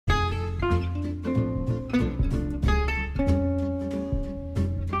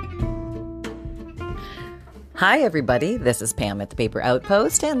Hi, everybody. This is Pam at the Paper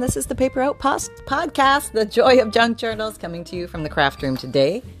Outpost, and this is the Paper Outpost podcast, The Joy of Junk Journals, coming to you from the craft room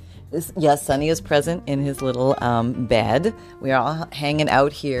today. Yes, Sonny is present in his little bed. We are all hanging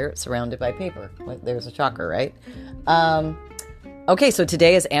out here, surrounded by paper. There's a shocker, right? Okay, so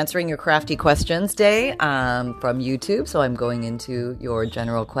today is Answering Your Crafty Questions Day from YouTube, so I'm going into your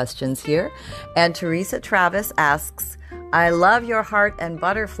general questions here. And Teresa Travis asks, I love your heart and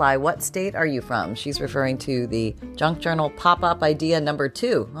butterfly. What state are you from? She's referring to the Junk Journal pop-up idea number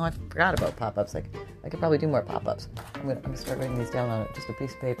 2. Oh, I forgot about pop-ups. I could probably do more pop-ups. I'm gonna start writing these down on just a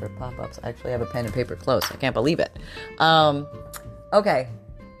piece of paper. Pop-ups. I actually have a pen and paper close. I can't believe it. Okay.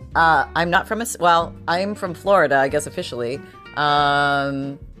 I'm not from I'm from Florida, I guess officially. But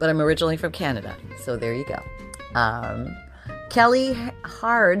I'm originally from Canada. So there you go. Kelly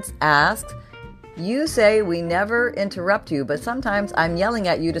Hards asked, you say we never interrupt you, but sometimes I'm yelling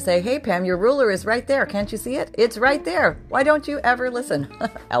at you to say, hey, Pam, your ruler is right there. Can't you see it? It's right there. Why don't you ever listen?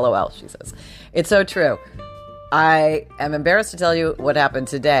 LOL, she says. It's so true. I am embarrassed to tell you what happened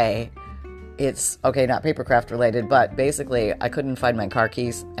today. It's, okay, not papercraft related, but basically I couldn't find my car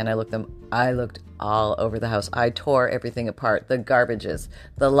keys, and I looked all over the house. I tore everything apart. The garbages,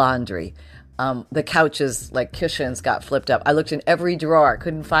 the laundry, the couches, like cushions, got flipped up. I looked in every drawer,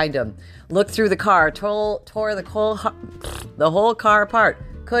 couldn't find them. Looked through the car, tore the whole car apart,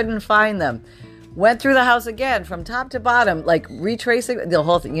 couldn't find them. Went through the house again from top to bottom, like retracing the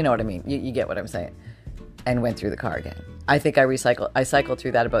whole thing. You know what I mean? You get what I'm saying. And went through the car again. I think I cycled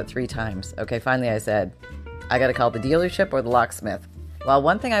through that about 3 times. Okay, finally I said, I got to call the dealership or the locksmith. Well,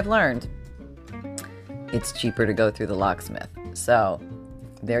 one thing I've learned, it's cheaper to go through the locksmith. So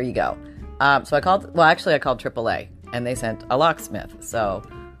there you go. So I called AAA, and they sent a locksmith. So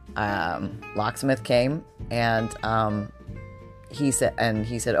locksmith came, and he said,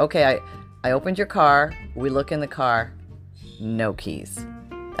 okay, I opened your car. We look in the car, no keys.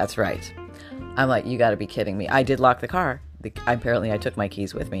 That's right. I'm like, you got to be kidding me. I did lock the car. Apparently I took my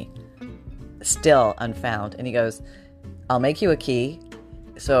keys with me. Still unfound. And he goes, I'll make you a key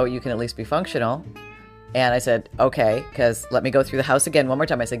so you can at least be functional. And I said, okay, because let me go through the house again one more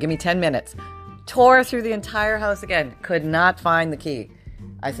time. I said, give me 10 minutes. Tore through the entire house again. Could not find the key.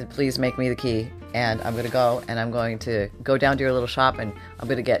 I said, please make me the key. And I'm going to go, and I'm going to go down to your little shop, and I'm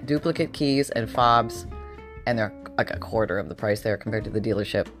going to get duplicate keys and fobs. And they're like a quarter of the price there compared to the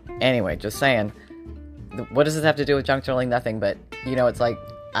dealership. Anyway, just saying, what does this have to do with junk journaling? Nothing, but, it's like,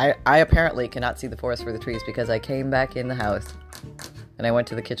 I apparently cannot see the forest for the trees because I came back in the house, and I went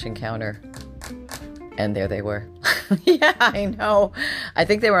to the kitchen counter. And there they were. Yeah, I know. I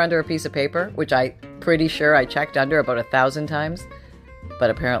think they were under a piece of paper, which I'm pretty sure I checked under about 1,000 times,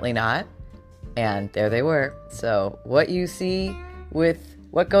 but apparently not. And there they were. So what you see with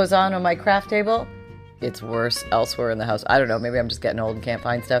what goes on my craft table, it's worse elsewhere in the house. I don't know. Maybe I'm just getting old and can't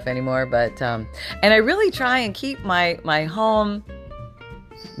find stuff anymore. But and I really try and keep my home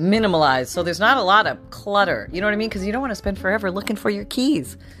minimalized, so there's not a lot of clutter. You know what I mean? Because you don't want to spend forever looking for your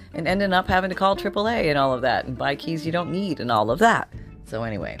keys and ending up having to call AAA and all of that and buy keys you don't need and all of that. So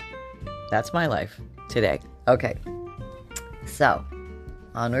anyway, that's my life today. Okay, so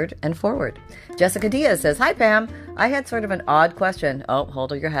onward and forward. Jessica Diaz says, hi, Pam. I had sort of an odd question. Oh,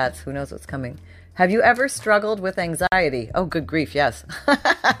 hold your hats. Who knows what's coming? Have you ever struggled with anxiety? Oh, good grief, yes.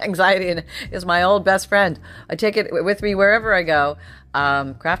 Anxiety is my old best friend. I take it with me wherever I go.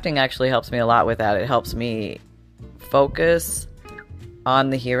 Crafting actually helps me a lot with that. It helps me focus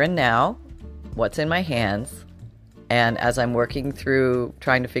on the here and now, what's in my hands. And as I'm working through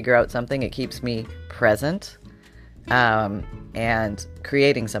trying to figure out something, it keeps me present and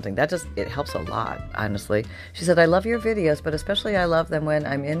creating something. It helps a lot, honestly. She said, I love your videos, but especially I love them when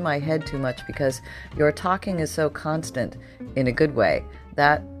I'm in my head too much because your talking is so constant in a good way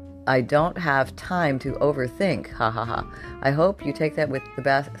that I don't have time to overthink. Ha ha ha. I hope you take that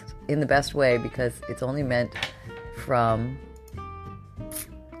in the best way because it's only meant from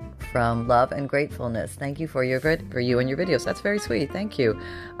love and gratefulness. Thank you for you and your videos. That's very sweet. Thank you.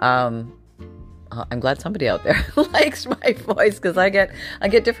 I'm glad somebody out there likes my voice because I get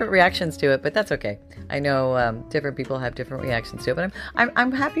different reactions to it, but that's okay. I know different people have different reactions to it, but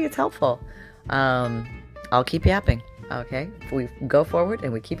I'm happy it's helpful. I'll keep yapping. Okay, we go forward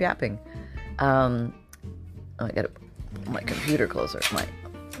and we keep yapping. I got my computer closer.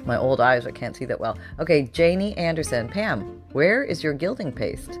 My old eyes, I can't see that well. Okay, Janie Anderson. Pam, where is your gilding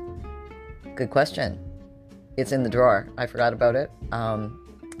paste? Good question. It's in the drawer. I forgot about it.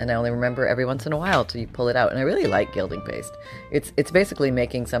 And I only remember every once in a while to pull it out. And I really like gilding paste. It's basically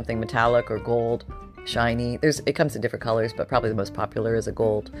making something metallic or gold shiny. It comes in different colors, but probably the most popular is a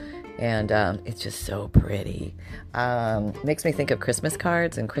gold. And it's just so pretty. Makes me think of Christmas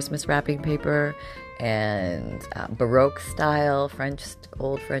cards and Christmas wrapping paper and Baroque style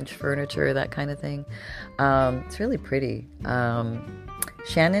old French furniture, that kind of thing. It's really pretty.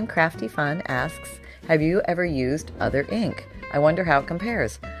 Shannon Crafty Fun asks, have you ever used other ink? I wonder how it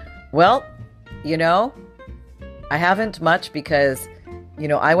compares. Well, I haven't much because,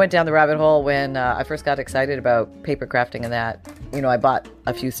 I went down the rabbit hole when I first got excited about paper crafting and that. I bought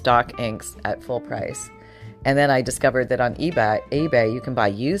a few stock inks at full price. And then I discovered that on eBay you can buy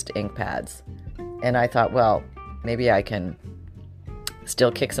used ink pads. And I thought, well, maybe I can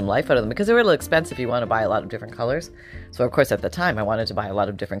still kick some life out of them because they're a little expensive if you want to buy a lot of different colors. So, of course, at the time, I wanted to buy a lot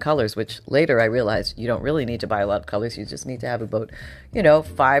of different colors, which later I realized you don't really need to buy a lot of colors. You just need to have about,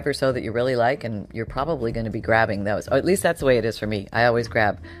 5 or so that you really like, and you're probably going to be grabbing those. Or at least that's the way it is for me. I always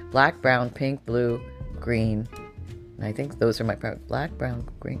grab black, brown, pink, blue, green. And I think those are my black, brown,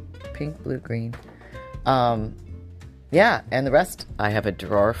 green, pink, blue, green. Yeah, and the rest, I have a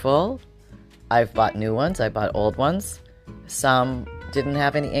drawer full. I've bought new ones. I bought old ones. Some didn't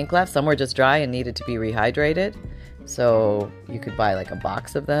have any ink left. Some were just dry and needed to be rehydrated. So you could buy like a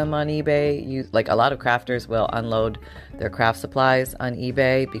box of them on eBay. Like a lot of crafters will unload their craft supplies on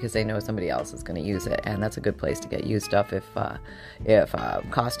eBay because they know somebody else is going to use it. And that's a good place to get used stuff if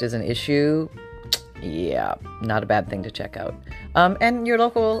cost is an issue. Yeah, not a bad thing to check out. And your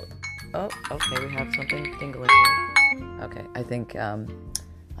local... Oh, okay, we have something tingling here. Okay, I think...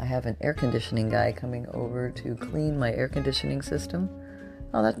 I have an air conditioning guy coming over to clean my air conditioning system.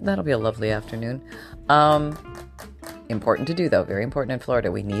 Oh, that'll be a lovely afternoon. Important to do, though. Very important in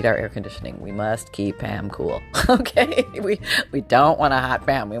Florida. We need our air conditioning. We must keep Pam cool. Okay? We don't want a hot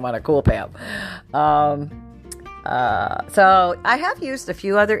Pam. We want a cool Pam. So I have used a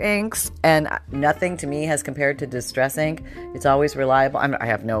few other inks, and nothing to me has compared to Distress ink. It's always reliable. I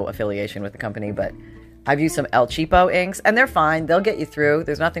have no affiliation with the company, but I've used some El Cheapo inks, and they're fine. They'll get you through.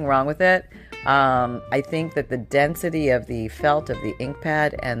 There's nothing wrong with it. I think that the density of the felt of the ink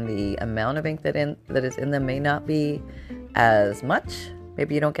pad and the amount of ink that is in them may not be as much.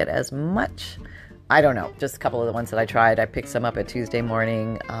 Maybe you don't get as much. I don't know. Just a couple of the ones that I tried. I picked some up at Tuesday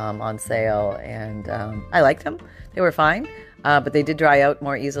morning on sale, and I liked them. They were fine, but they did dry out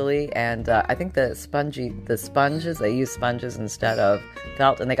more easily. And I think the sponges, they used sponges instead of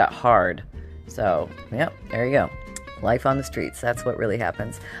felt, and they got hard. So, yep, there you go. Life on the streets. That's what really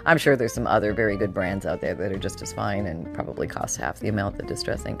happens. I'm sure there's some other very good brands out there that are just as fine and probably cost half the amount that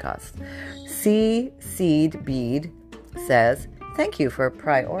Distress ink costs. Seed Bead says, thank you for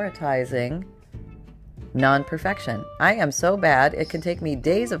prioritizing non-perfection. I am so bad, it can take me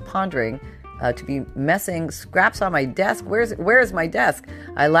days of pondering to be messing scraps on my desk. Where is my desk?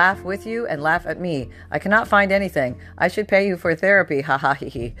 I laugh with you and laugh at me. I cannot find anything. I should pay you for therapy. Ha ha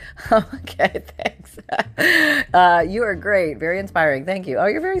he. Okay, thanks. You are great. Very inspiring. Thank you. Oh,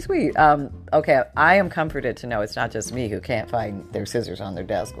 you're very sweet. Okay, I am comforted to know it's not just me who can't find their scissors on their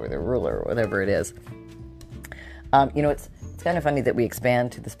desk or their ruler or whatever it is. It's kind of funny that we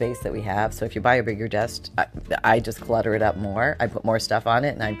expand to the space that we have. So if you buy a bigger desk, I just clutter it up more. I put more stuff on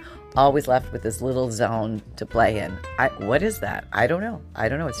it, and I'm always left with this little zone to play in. What is that? I don't know.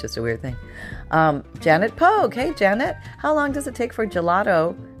 It's just a weird thing. Janet Pogue. Hey, Janet. How long does it take for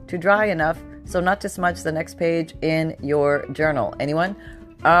gelato to dry enough so not to smudge the next page in your journal? Anyone?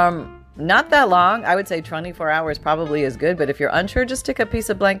 Not that long. I would say 24 hours probably is good. But if you're unsure, just stick a piece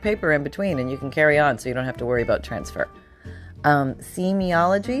of blank paper in between and you can carry on so you don't have to worry about transfer.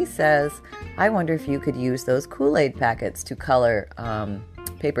 Semiology says, I wonder if you could use those Kool-Aid packets to color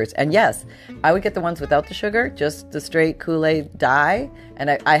papers. And yes, I would get the ones without the sugar, just the straight Kool-Aid dye.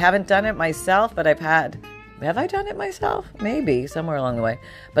 And I haven't done it myself, but have I done it myself? Maybe, somewhere along the way.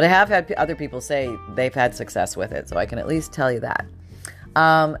 But I have had other people say they've had success with it, so I can at least tell you that.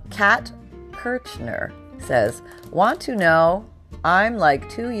 Kat Kirchner says, want to know, I'm like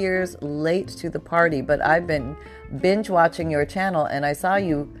 2 years late to the party, but I've been binge watching your channel and I saw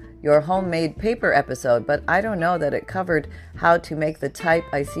your homemade paper episode, but I don't know that it covered how to make the type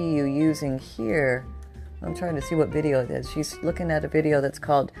I see you using here. I'm trying to see what video it is. She's looking at a video that's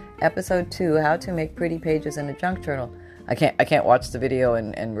called Episode 2, How to Make Pretty Pages in a Junk Journal. I can't watch the video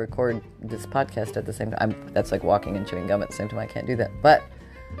and record this podcast at the same time. That's like walking and chewing gum at the same time. I can't do that. But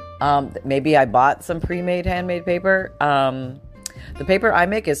maybe I bought some pre-made handmade paper. The paper I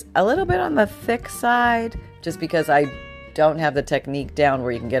make is a little bit on the thick side just because I don't have the technique down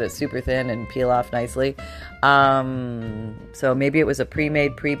where you can get it super thin and peel off nicely. So maybe it was a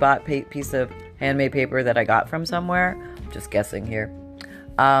pre-made, pre-bought piece of handmade paper that I got from somewhere. Just guessing here.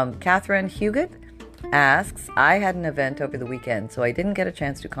 Catherine Huguet asks, I had an event over the weekend, so I didn't get a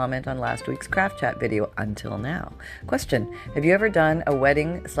chance to comment on last week's craft chat video until now. Question, have you ever done a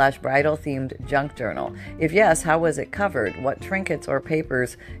wedding/bridal themed junk journal? If yes, how was it covered? What trinkets or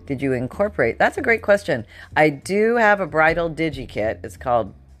papers did you incorporate? That's a great question. I do have a bridal digi kit. It's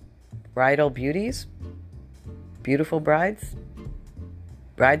called Bridal Beauties, Beautiful Brides,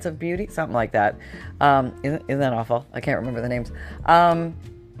 Brides of Beauty, something like that. Isn't that awful? I can't remember the names.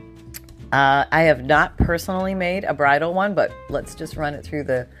 I have not personally made a bridal one, but let's just run it through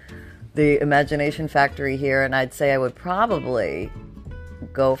the imagination factory here, and I'd say I would probably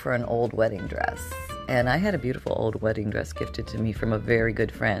go for an old wedding dress. And I had a beautiful old wedding dress gifted to me from a very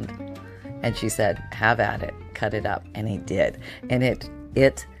good friend, and she said, have at it, cut it up, and I did. And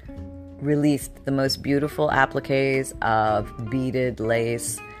it released the most beautiful appliques of beaded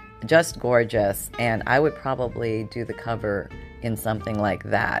lace, just gorgeous, and I would probably do the cover in something like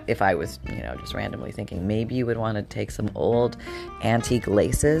that. If I was, just randomly thinking, maybe you would want to take some old antique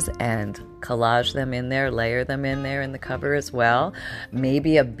laces and collage them in there, layer them in there in the cover as well.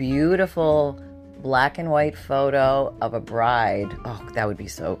 Maybe a beautiful black and white photo of a bride. Oh, that would be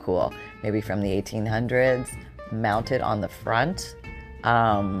so cool. Maybe from the 1800s, mounted on the front.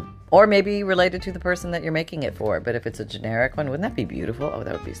 Or maybe related to the person that you're making it for. But if it's a generic one, wouldn't that be beautiful? Oh,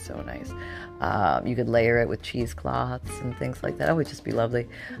 that would be so nice. You could layer it with cheesecloths and things like that. It would just be lovely.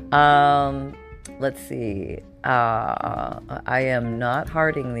 Let's see. I am not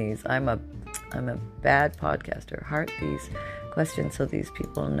hearting these. I'm a bad podcaster. Heart these questions so these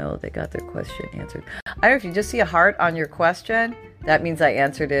people know they got their question answered. I don't know if you just see a heart on your question. That means I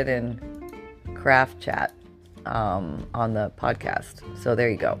answered it in craft chat on the podcast. So there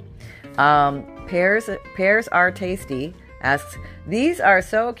you go. Pears Are Tasty asks, these are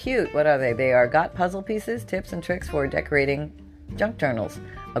so cute. What are they? They are got puzzle pieces, tips and tricks for decorating junk journals.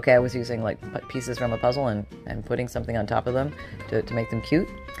 Okay, I was using like pieces from a puzzle and putting something on top of them to make them cute.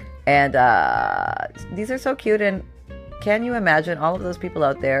 And these are so cute. And can you imagine all of those people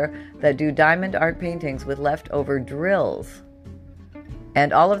out there that do diamond art paintings with leftover drills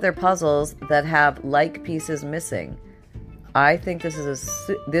and all of their puzzles that have like pieces missing? I think this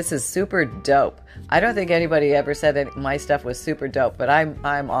is super dope. I don't think anybody ever said that my stuff was super dope, but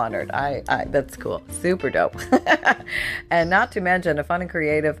I'm honored. I that's cool. Super dope. And not to mention a fun and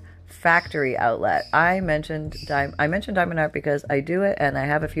creative factory outlet. I mentioned diamond art because I do it and I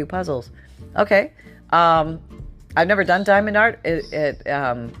have a few puzzles. Okay. I've never done diamond art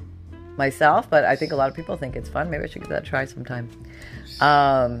myself, but I think a lot of people think it's fun. Maybe I should give that a try sometime.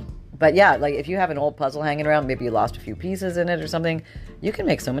 But yeah, like if you have an old puzzle hanging around, maybe you lost a few pieces in it or something, you can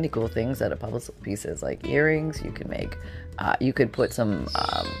make so many cool things out of puzzle pieces, like earrings. You can make, you could put some,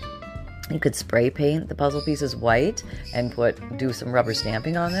 you could spray paint the puzzle pieces white and do some rubber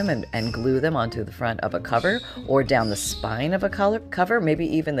stamping on them and glue them onto the front of a cover or down the spine of a cover, maybe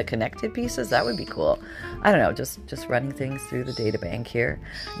even the connected pieces. That would be cool. I don't know, just running things through the data bank here.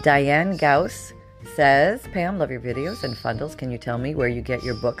 Diane Gauss says, Pam, love your videos and fundles. Can you tell me where you get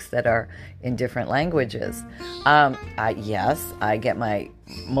your books that are in different languages? Yes, I get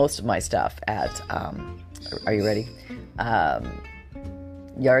most of my stuff at, are you ready?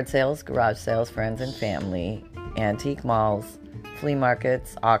 Yard sales, garage sales, friends and family, antique malls, flea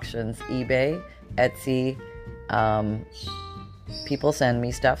markets, auctions, eBay, Etsy. People send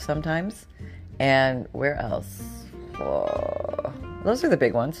me stuff sometimes. And where else? Oh, those are the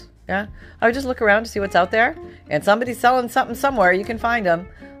big ones. Yeah, I would just look around to see what's out there, and somebody's selling something somewhere. You can find them.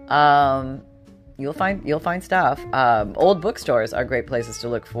 You'll find stuff. Old bookstores are great places to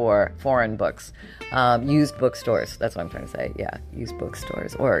look for foreign books. Used bookstores. That's what I'm trying to say. Yeah, used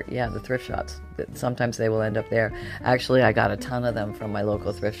bookstores, or the thrift shops. Sometimes they will end up there. Actually, I got a ton of them from my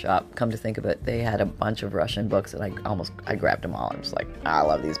local thrift shop. Come to think of it, they had a bunch of Russian books, and I grabbed them all. I'm just like, I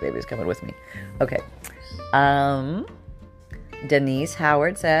love these babies coming with me. Okay. Denise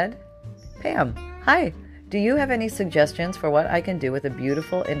Howard said, Pam, hi. Do you have any suggestions for what I can do with a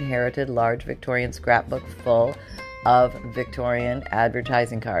beautiful inherited large Victorian scrapbook full of Victorian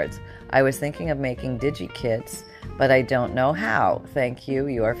advertising cards? I was thinking of making digi-kits, but I don't know how. Thank you.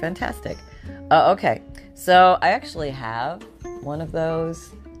 You are fantastic. Okay. So I actually have one of those,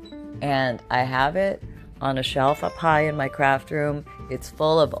 and I have it on a shelf up high in my craft room. It's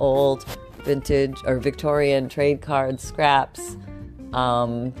full of old vintage or Victorian trade card scraps.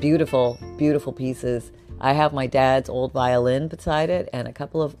 Beautiful, beautiful pieces. I have my dad's old violin beside it and a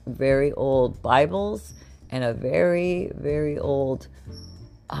couple of very old Bibles and a very, very old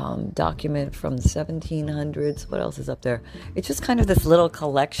document from the 1700s. What else is up there? It's just kind of this little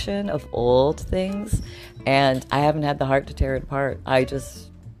collection of old things, and I haven't had the heart to tear it apart. I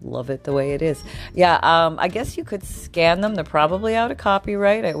just love it the way it is. Yeah, I guess you could scan them. They're probably out of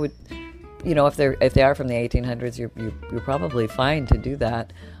copyright. I would, if they are from the 1800s, you're probably fine to do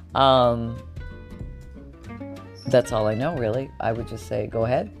that. That's all I know, really. I would just say, go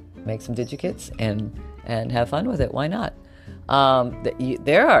ahead, make some digikits and have fun with it. Why not?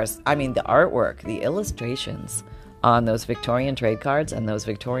 There are, the artwork, the illustrations on those Victorian trade cards and those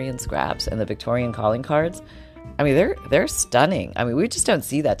Victorian scraps and the Victorian calling cards. They're stunning. We just don't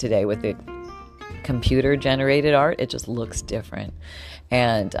see that today with the computer generated art. It just looks different.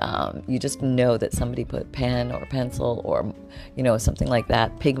 And you just know that somebody put pen or pencil or, something like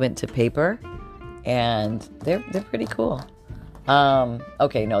that, pigment to paper. And they're pretty cool.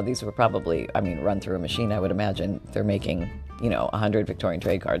 Okay, no, these were probably, run through a machine. I would imagine they're making, 100 Victorian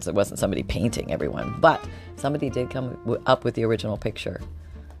trade cards. It wasn't somebody painting everyone, but somebody did come up with the original picture.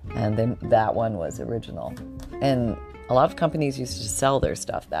 And then that one was original. And a lot of companies used to sell their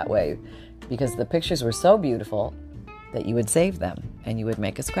stuff that way because the pictures were so beautiful that you would save them and you would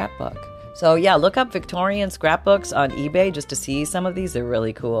make a scrapbook. So yeah, look up Victorian scrapbooks on eBay just to see some of these. They're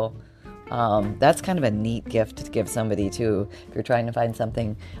really cool. That's kind of a neat gift to give somebody too. If you're trying to find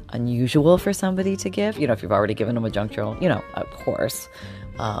something unusual for somebody to give, if you've already given them a junk journal, of course.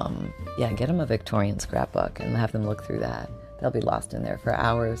 Get them a Victorian scrapbook and have them look through that. They'll be lost in there for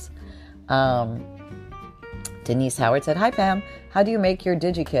hours. Denise Howard said, "Hi Pam, how do you make your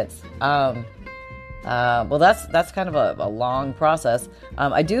digikits?" Well, that's kind of a long process.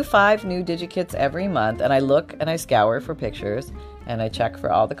 I do 5 new digikits every month, and I look and I scour for pictures, and I check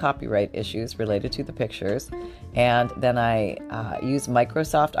for all the copyright issues related to the pictures, and then I use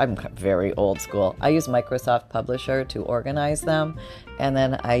Microsoft. I'm very old school. I use Microsoft Publisher to organize them, and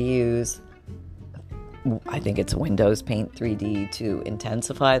then I use, I think it's Windows Paint 3D to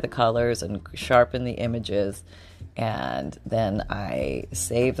intensify the colors and sharpen the images, and then I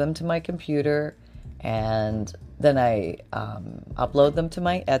save them to my computer. And then I upload them to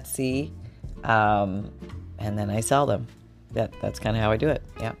my Etsy, and then I sell them. That's kind of how I do it.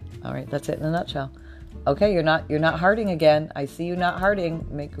 Yeah. All right. That's it in a nutshell. Okay. You're not hearting again. I see you not hearting.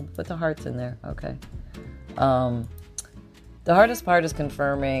 Put the hearts in there. Okay. The hardest part is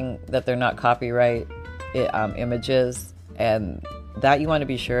confirming that they're not copyright images, and that you want to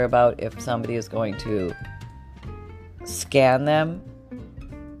be sure about if somebody is going to scan them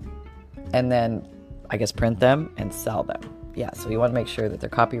and then, I guess, print them and sell them. Yeah, so you want to make sure that they're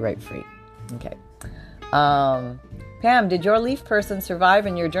copyright free. Okay. Pam, did your leaf person survive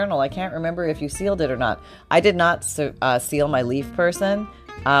in your journal? I can't remember if you sealed it or not. I did not seal my leaf person.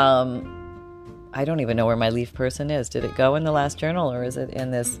 I don't even know where my leaf person is. Did it go in the last journal, or is it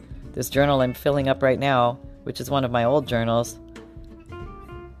in this journal I'm filling up right now, which is one of my old journals?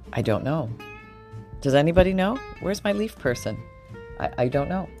 I don't know. Does anybody know? Where's my leaf person? I don't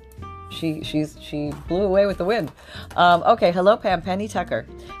know. She blew away with the wind. Okay, hello Pam, Penny Tucker.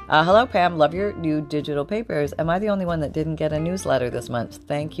 Hello Pam, love your new digital papers. Am I the only one that didn't get a newsletter this month?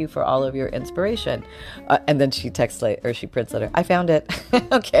 Thank you for all of your inspiration. And then she prints later. I found it.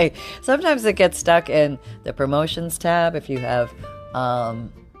 Okay, sometimes it gets stuck in the promotions tab if you have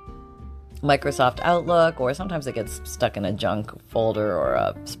Microsoft Outlook, or sometimes it gets stuck in a junk folder or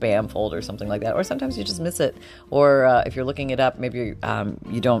a spam folder or something like that, or sometimes you just miss it, or if you're looking it up, maybe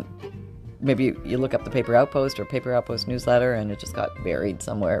you look up the Paper Outpost or Paper Outpost newsletter and it just got buried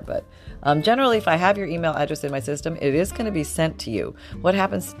somewhere. But generally, if I have your email address in my system, it is going to be sent to you. What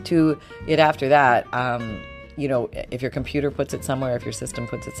happens to it after that, if your computer puts it somewhere, if your system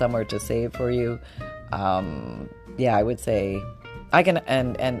puts it somewhere to save for you, I would say I can,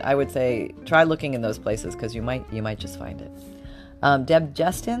 and I would say try looking in those places, because you might just find it. Deb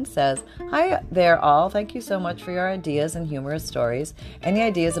Justin says, "Hi there all. Thank you so much for your ideas and humorous stories. Any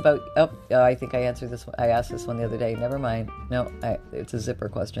ideas about?" I think I answered this. I asked this one the other day. Never mind. No, it's a zipper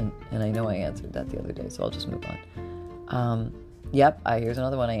question, and I know I answered that the other day, so I'll just move on. Yep. Here's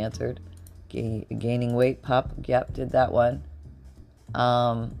another one I answered. Gaining weight, pup. Yep, did that one.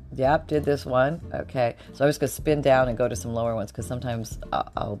 Yep, did this one. Okay, so I'm just gonna spin down and go to some lower ones, because sometimes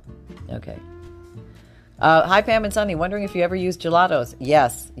okay. Hi Pam and Sunny, wondering if you ever use gelatos.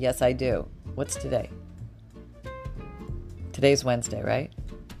 Yes I do. What's today? Today's Wednesday, right?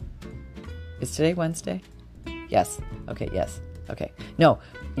 Is today Wednesday? Yes. Okay, yes. Okay. No,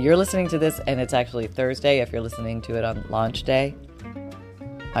 you're listening to this and it's actually Thursday if you're listening to it on launch day.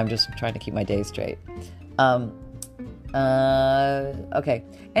 I'm just trying to keep my days straight. Okay.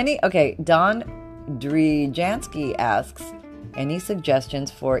 Don Drjansky asks, any suggestions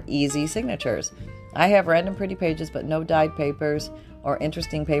for easy signatures? I have random pretty pages, but no dyed papers or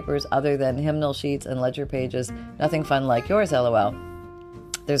interesting papers other than hymnal sheets and ledger pages. Nothing fun like yours, LOL.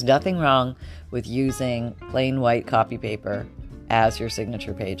 There's nothing wrong with using plain white copy paper as your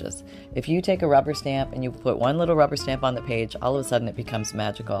signature pages. If you take a rubber stamp and you put one little rubber stamp on the page, all of a sudden it becomes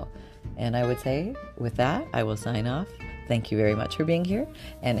magical. And I would say, with that, I will sign off. Thank you very much for being here,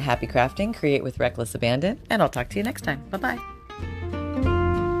 and happy crafting. Create with reckless abandon, and I'll talk to you next time. Bye-bye.